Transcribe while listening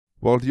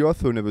While the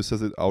author never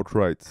says it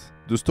outright,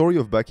 the story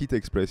of Baki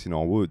takes place in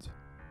our world.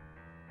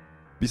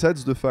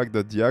 Besides the fact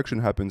that the action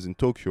happens in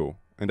Tokyo,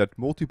 and that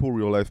multiple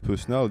real-life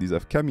personalities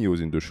have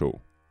cameos in the show,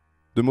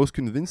 the most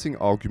convincing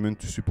argument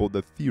to support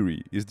that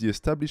theory is the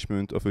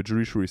establishment of a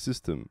judiciary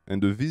system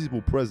and the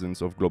visible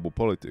presence of global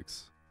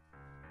politics.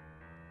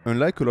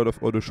 Unlike a lot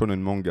of other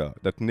shonen manga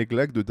that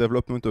neglect the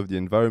development of the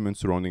environment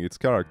surrounding its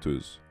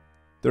characters,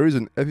 there is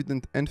an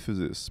evident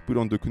emphasis put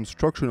on the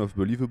construction of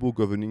believable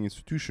governing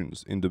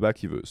institutions in the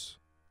Bakiverse.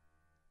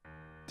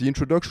 The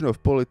introduction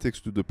of politics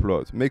to the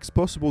plot makes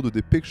possible the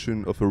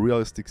depiction of a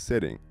realistic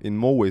setting in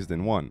more ways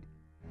than one.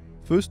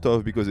 First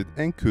off, because it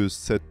anchors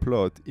said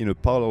plot in a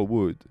parallel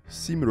world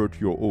similar to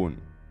your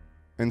own,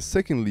 and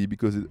secondly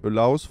because it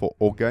allows for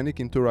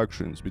organic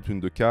interactions between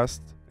the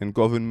cast and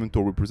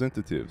governmental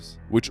representatives,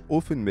 which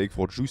often make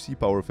for juicy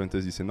power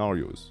fantasy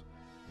scenarios.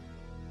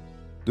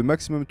 The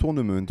Maximum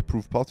Tournament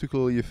proved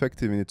particularly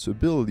effective in its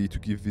ability to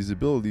give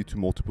visibility to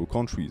multiple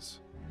countries.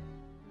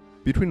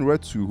 Between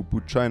Retsu, who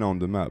put China on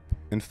the map,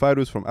 and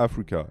fighters from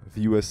Africa,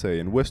 the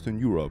USA and Western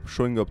Europe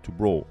showing up to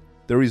brawl,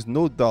 there is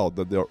no doubt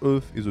that their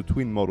Earth is a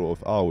twin model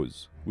of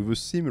ours, with a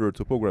similar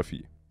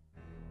topography.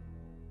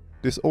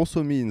 This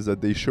also means that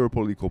they share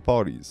political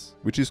parties,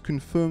 which is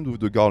confirmed with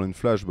the Garland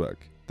flashback,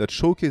 that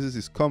showcases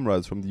his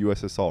comrades from the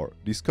USSR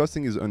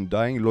discussing his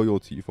undying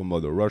loyalty for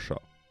Mother Russia.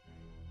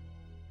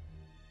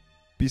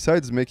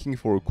 Besides making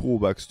for a cool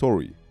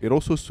backstory, it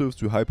also serves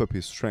to hype up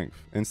his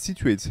strength and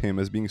situates him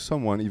as being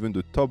someone even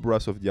the top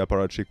brass of the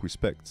apparatchik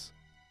respects.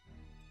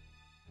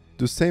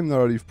 The same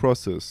narrative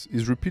process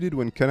is repeated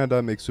when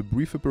Canada makes a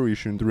brief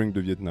apparition during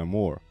the Vietnam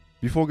War,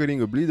 before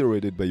getting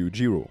obliterated by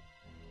Ujiro.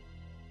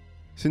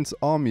 Since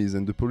armies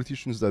and the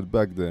politicians that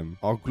back them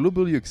are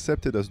globally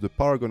accepted as the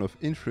paragon of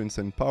influence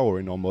and power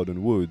in our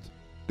modern world,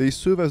 they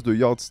serve as the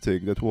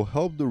yardstick that will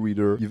help the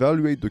reader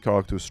evaluate the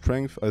character's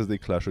strength as they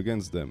clash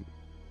against them.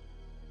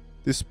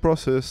 This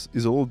process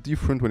is a little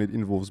different when it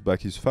involves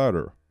Baki's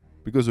father,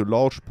 because a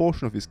large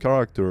portion of his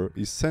character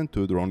is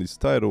centered around his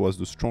title as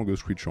the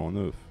strongest creature on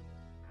Earth.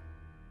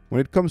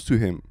 When it comes to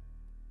him,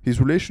 his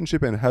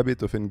relationship and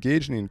habit of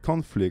engaging in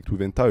conflict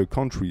with entire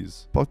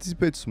countries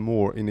participates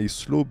more in a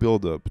slow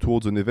build-up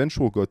towards an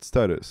eventual god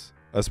status,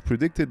 as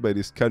predicted by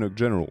this Canuck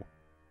general.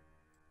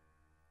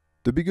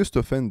 The biggest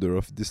offender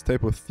of this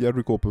type of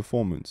theatrical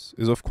performance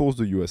is of course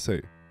the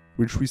USA,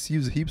 which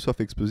receives heaps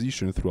of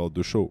exposition throughout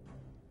the show,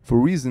 for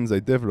reasons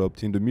I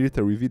developed in the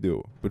military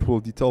video, but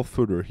will detail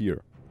further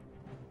here.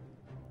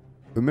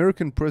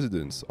 American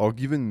presidents are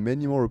given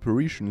many more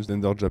apparitions than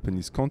their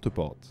Japanese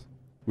counterparts,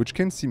 which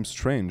can seem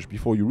strange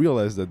before you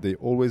realize that they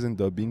always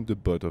end up being the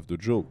butt of the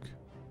joke,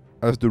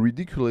 as the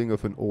ridiculing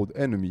of an old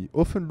enemy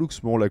often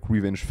looks more like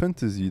revenge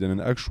fantasy than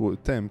an actual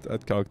attempt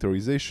at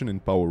characterization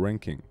and power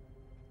ranking.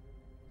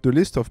 The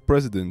list of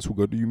presidents who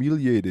got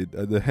humiliated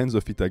at the hands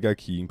of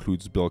Itagaki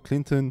includes Bill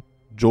Clinton,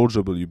 George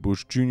W.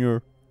 Bush Jr.,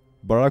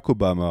 Barack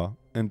Obama,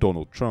 and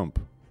Donald Trump,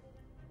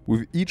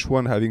 with each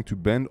one having to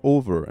bend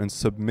over and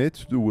submit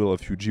to the will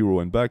of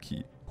Yujiro and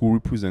Baki, who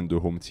represent the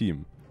home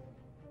team.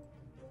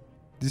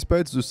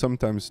 Despite the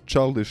sometimes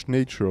childish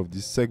nature of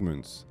these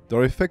segments,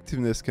 their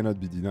effectiveness cannot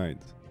be denied,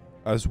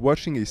 as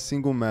watching a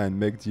single man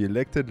make the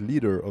elected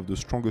leader of the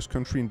strongest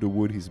country in the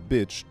world his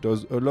bitch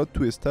does a lot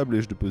to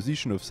establish the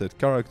position of said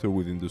character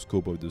within the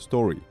scope of the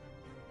story.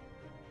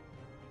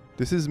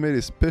 This is made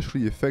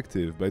especially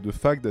effective by the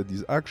fact that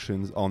these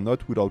actions are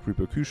not without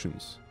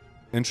repercussions,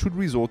 and should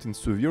result in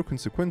severe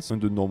consequences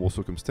under normal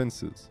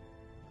circumstances.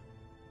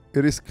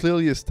 It is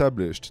clearly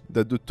established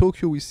that the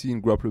Tokyo we see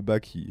in Grappler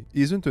Baki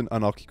isn't an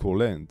anarchical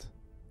land,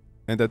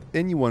 and that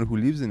anyone who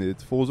lives in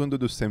it falls under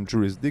the same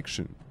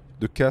jurisdiction,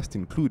 the caste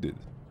included.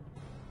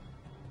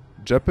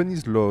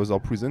 Japanese laws are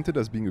presented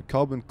as being a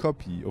carbon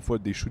copy of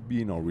what they should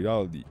be in our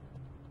reality,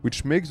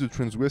 which makes the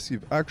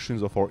transgressive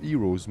actions of our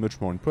heroes much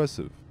more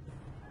impressive.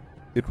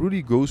 It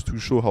really goes to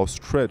show how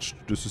stretched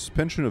the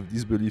suspension of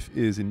disbelief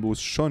is in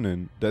most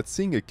shonen that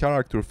seeing a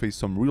character face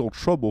some real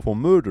trouble for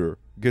murder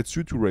gets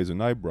you to raise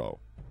an eyebrow.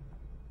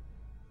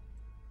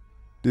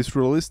 This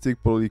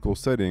realistic political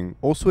setting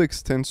also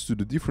extends to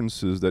the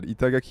differences that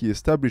Itagaki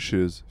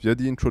establishes via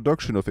the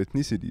introduction of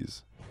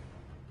ethnicities.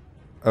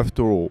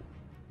 After all,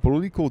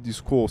 political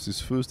discourse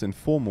is first and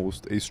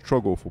foremost a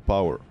struggle for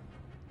power,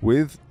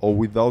 with or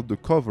without the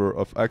cover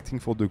of acting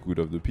for the good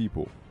of the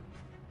people.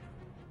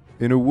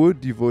 In a world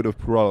devoid of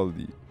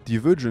plurality,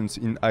 divergence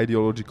in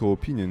ideological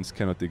opinions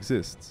cannot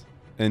exist,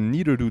 and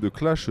neither do the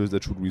clashes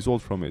that should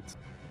result from it.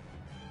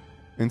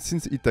 And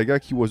since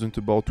Itagaki wasn't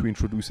about to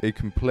introduce a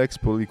complex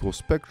political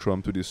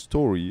spectrum to this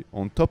story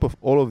on top of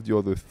all of the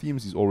other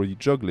themes he's already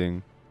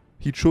juggling,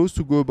 he chose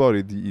to go about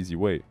it the easy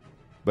way,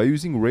 by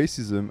using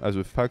racism as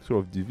a factor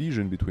of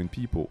division between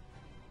people.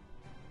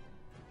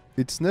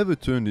 It's never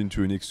turned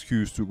into an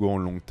excuse to go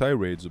on long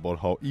tirades about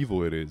how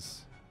evil it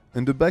is,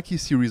 and the Baki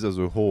series as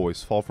a whole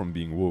is far from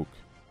being woke.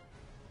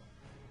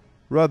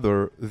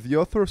 Rather, the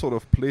author sort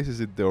of places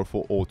it there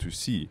for all to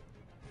see,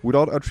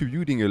 without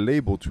attributing a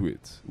label to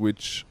it,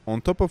 which,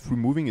 on top of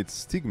removing its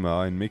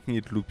stigma and making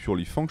it look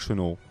purely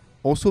functional,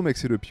 also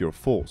makes it appear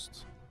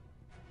forced.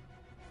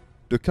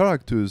 The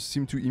characters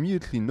seem to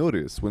immediately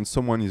notice when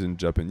someone isn't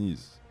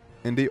Japanese,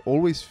 and they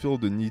always feel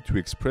the need to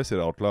express it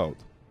out loud.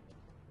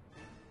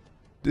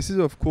 This is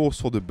of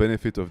course for the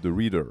benefit of the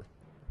reader,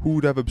 who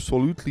would have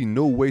absolutely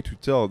no way to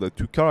tell that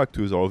two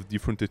characters are of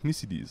different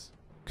ethnicities,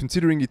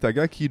 considering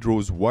Itagaki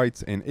draws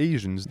whites and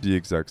Asians the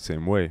exact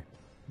same way.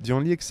 The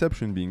only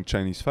exception being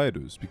Chinese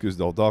fighters because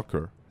they're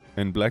darker,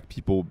 and black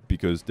people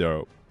because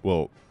they're,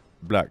 well,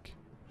 black.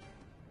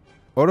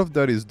 All of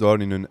that is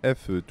done in an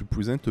effort to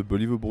present a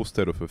believable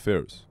state of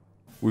affairs,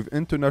 with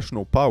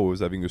international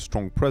powers having a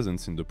strong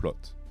presence in the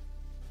plot.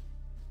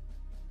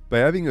 By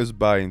having us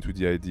buy into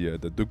the idea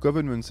that the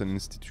governments and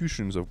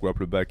institutions of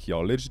Grappler Baki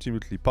are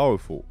legitimately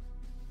powerful,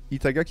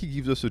 Itagaki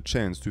gives us a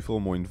chance to feel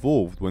more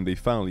involved when they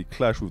finally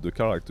clash with the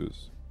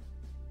characters.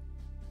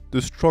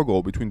 The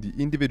struggle between the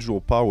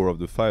individual power of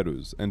the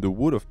fighters and the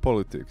wood of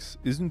politics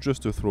isn't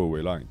just a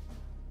throwaway line,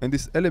 and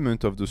this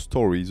element of the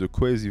story is a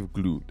cohesive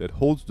glue that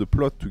holds the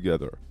plot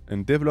together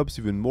and develops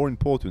even more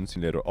importance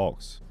in later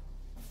arcs.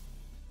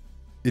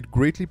 It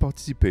greatly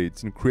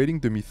participates in creating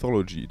the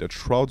mythology that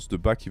shrouds the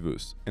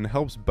Bakiverse and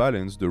helps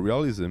balance the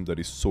realism that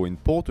is so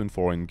important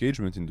for our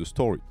engagement in the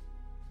story.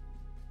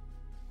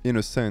 In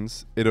a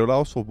sense, it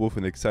allows for both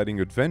an exciting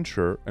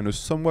adventure and a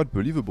somewhat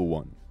believable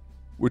one,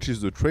 which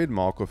is the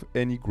trademark of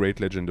any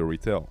great legendary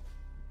tale.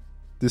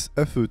 This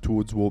effort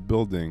towards world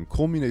building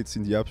culminates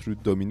in the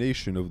absolute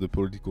domination of the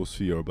political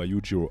sphere by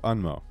Yujiro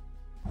Hanma,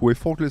 who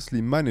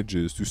effortlessly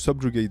manages to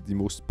subjugate the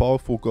most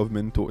powerful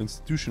governmental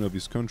institution of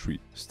his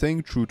country,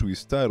 staying true to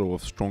his title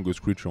of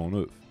strongest creature on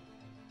Earth.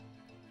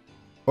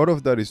 All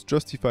of that is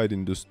justified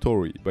in the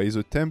story by his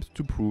attempt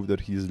to prove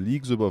that he is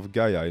leagues above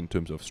Gaia in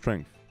terms of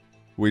strength,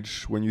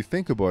 which, when you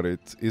think about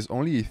it, is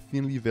only a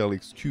thinly veiled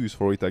excuse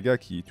for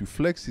Itagaki to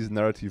flex his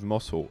narrative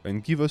muscle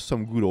and give us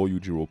some good old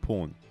Yujiro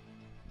porn.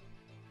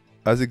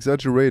 As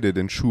exaggerated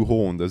and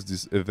shoehorned as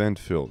this event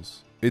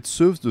feels, it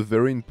serves the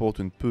very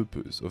important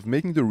purpose of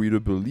making the reader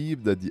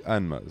believe that the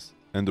Hanmas,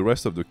 and the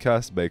rest of the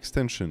cast by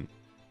extension,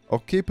 are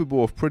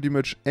capable of pretty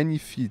much any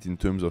feat in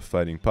terms of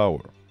fighting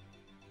power.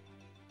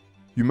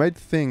 You might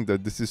think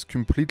that this is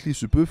completely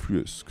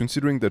superfluous,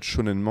 considering that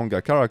shonen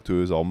manga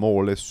characters are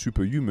more or less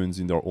superhumans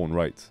in their own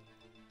right.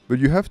 But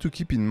you have to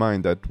keep in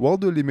mind that while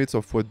the limits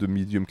of what the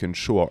medium can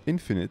show are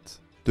infinite,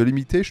 the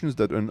limitations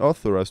that an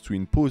author has to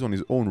impose on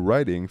his own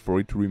writing for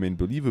it to remain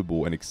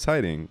believable and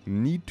exciting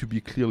need to be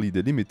clearly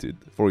delimited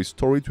for his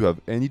story to have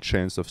any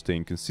chance of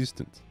staying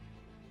consistent.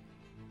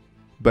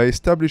 By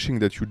establishing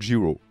that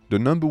Yujiro, the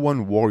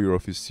 #1 warrior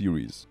of his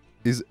series,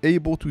 is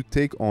able to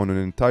take on an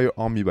entire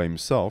army by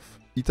himself,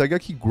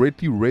 Itagaki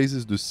greatly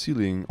raises the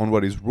ceiling on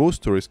what his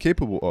roster is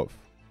capable of,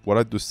 while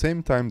at the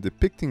same time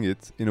depicting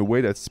it in a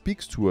way that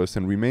speaks to us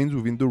and remains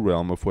within the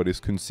realm of what is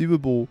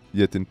conceivable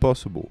yet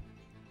impossible.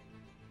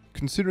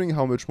 Considering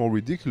how much more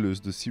ridiculous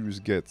the series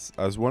gets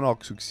as one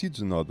arc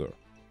succeeds another,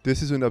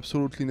 this is an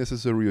absolutely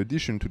necessary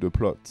addition to the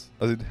plot,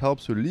 as it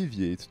helps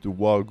alleviate the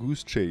wild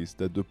goose chase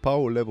that the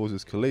power levels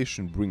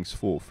escalation brings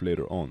forth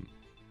later on.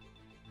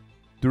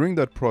 During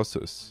that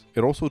process,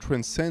 it also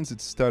transcends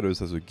its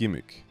status as a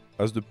gimmick,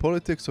 as the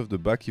politics of the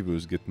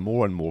Bakiverse get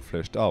more and more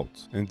fleshed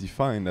out and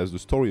defined as the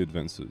story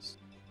advances,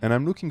 and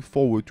I'm looking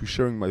forward to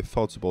sharing my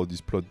thoughts about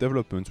these plot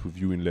developments with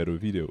you in later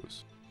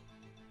videos.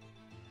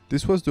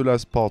 This was the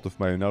last part of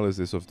my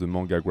analysis of the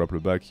manga Grappler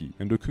Baki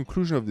and the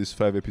conclusion of this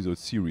 5-episode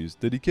series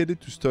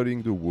dedicated to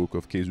studying the work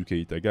of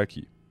Keisuke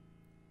Itagaki.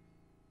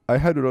 I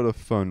had a lot of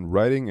fun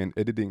writing and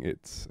editing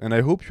it, and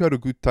I hope you had a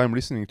good time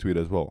listening to it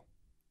as well.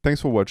 Thanks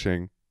for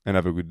watching, and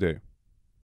have a good day.